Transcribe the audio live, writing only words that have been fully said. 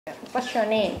What's your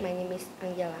name? My name is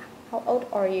Angela. How old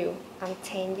are you? I'm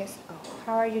 10 years old.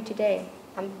 How are you today?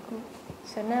 I'm good.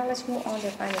 So now let's move on to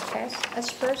the final test.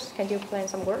 As first, can you plan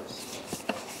some words?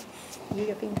 Use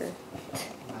your finger.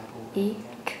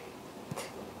 Eek,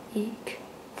 eek,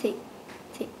 tick,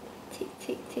 tick, tick,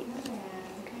 tick, tick.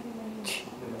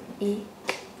 Eek,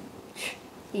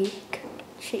 eek,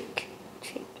 chick,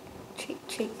 chick, chick,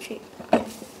 chick, chick.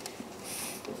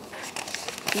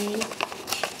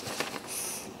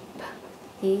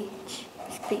 Each,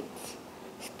 speech,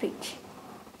 speech,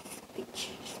 speech,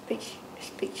 speech,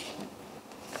 speech.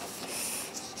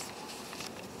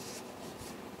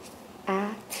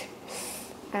 At,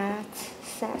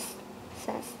 sass,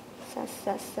 sass, sass,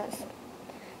 sass, sass.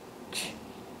 Ch,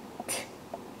 t,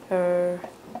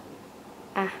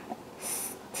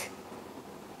 st,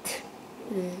 t,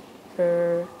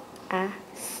 st,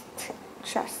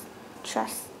 trust,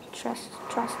 trust, trust,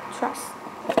 trust, trust.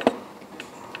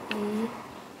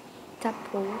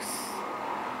 Doubles.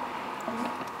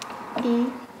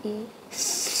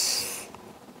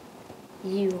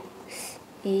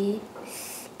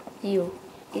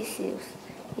 Issues.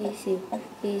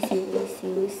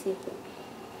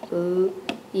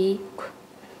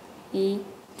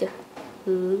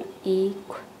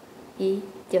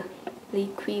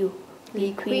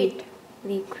 Liquid.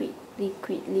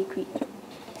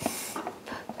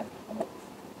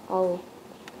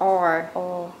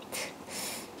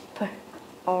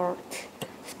 Art.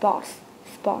 Sports.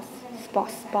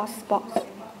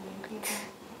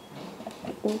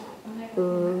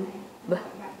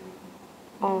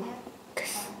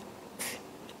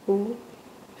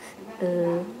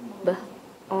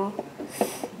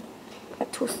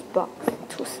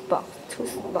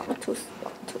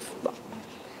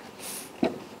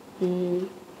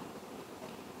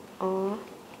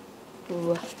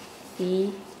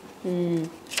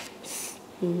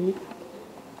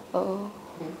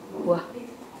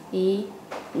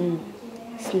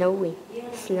 Snowing.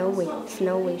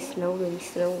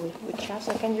 Good job.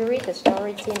 So can you read the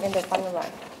story Team and the Fun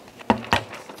Run?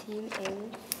 Team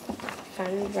and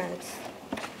fun runs.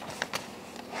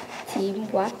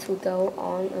 Team was to go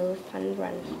on a fun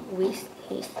run with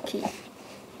his kid.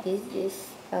 This is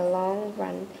a long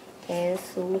run, and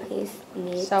so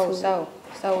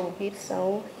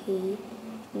he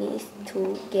needs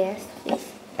to get fit.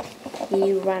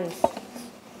 He runs.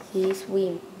 He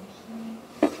swims.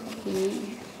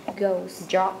 He goes.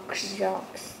 Jogs.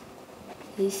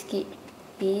 He skips.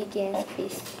 He gets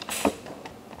fit.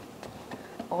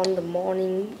 On the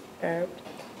morning of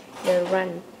the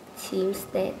run, Team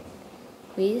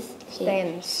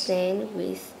stands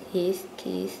with his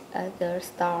kids at the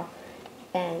start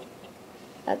bank.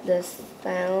 At the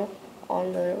sound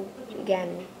on the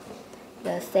gun,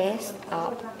 the sets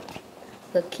up.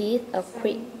 The kids are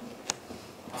quick.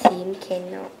 Team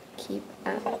cannot keep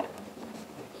up.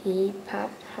 He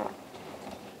popped hard.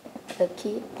 The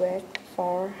kid wait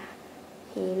for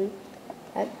him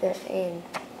at the end.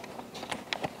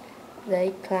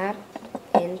 They clap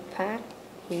and pat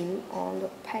him on the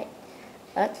back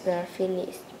at the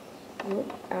finish.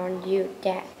 Good on you,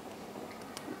 Dad.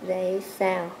 They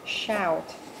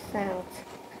shout.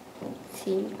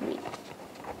 Team grip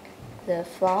the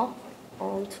frog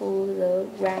onto the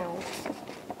ground.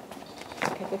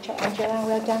 Okay, good job, Angela.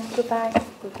 Well done. Goodbye.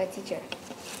 Goodbye, teacher.